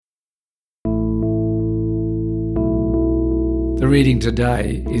The reading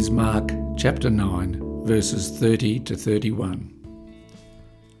today is Mark chapter 9, verses 30 to 31.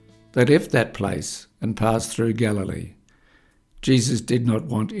 They left that place and passed through Galilee. Jesus did not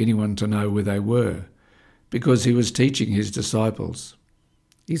want anyone to know where they were, because he was teaching his disciples.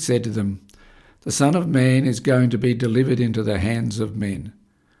 He said to them, "The Son of Man is going to be delivered into the hands of men.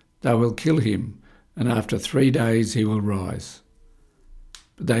 They will kill him, and after 3 days he will rise."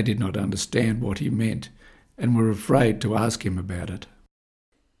 But they did not understand what he meant, and were afraid to ask him about it.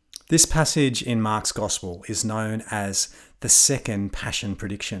 This passage in Mark's Gospel is known as the second Passion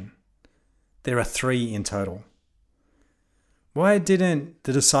prediction. There are 3 in total. Why didn't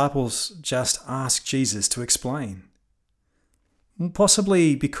the disciples just ask Jesus to explain?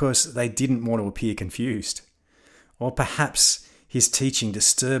 Possibly because they didn't want to appear confused. Or perhaps his teaching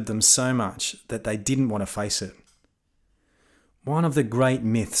disturbed them so much that they didn't want to face it. One of the great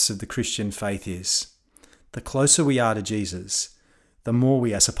myths of the Christian faith is, the closer we are to Jesus, the more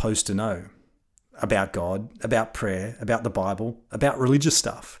we are supposed to know about God, about prayer, about the Bible, about religious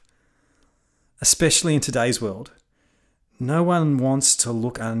stuff. Especially in today's world, no one wants to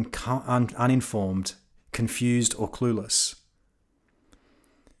look uninformed, confused, or clueless.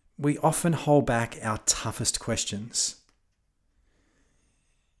 We often hold back our toughest questions.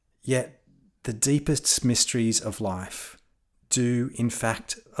 Yet, the deepest mysteries of life do, in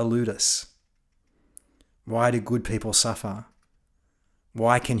fact, elude us. Why do good people suffer?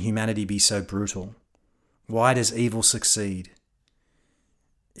 Why can humanity be so brutal? Why does evil succeed?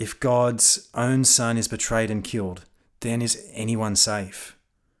 If God's own Son is betrayed and killed, then is anyone safe?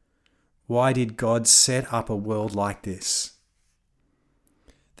 Why did God set up a world like this?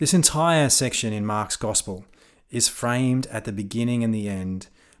 This entire section in Mark's Gospel is framed at the beginning and the end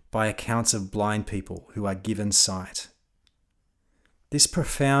by accounts of blind people who are given sight. This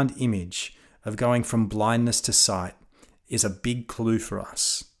profound image of going from blindness to sight is a big clue for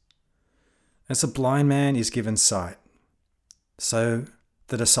us. As a blind man is given sight, so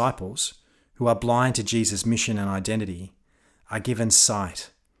the disciples, who are blind to Jesus' mission and identity, are given sight,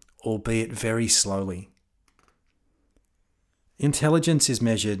 albeit very slowly. Intelligence is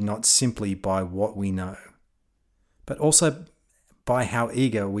measured not simply by what we know, but also by how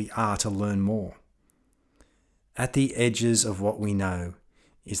eager we are to learn more. At the edges of what we know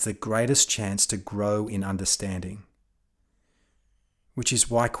is the greatest chance to grow in understanding, which is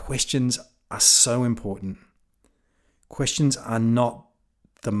why questions are so important. Questions are not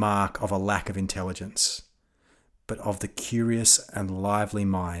the mark of a lack of intelligence, but of the curious and lively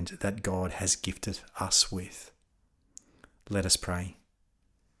mind that God has gifted us with. Let us pray.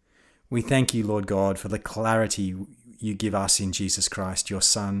 We thank you, Lord God, for the clarity you give us in Jesus Christ, your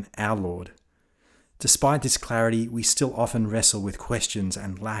Son, our Lord. Despite this clarity, we still often wrestle with questions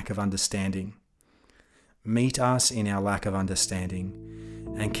and lack of understanding. Meet us in our lack of understanding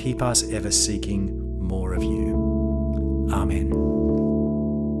and keep us ever seeking more of you. Amen.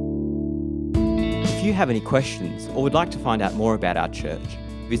 If you have any questions or would like to find out more about our church,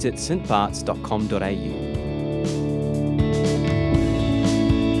 visit stbarts.com.au.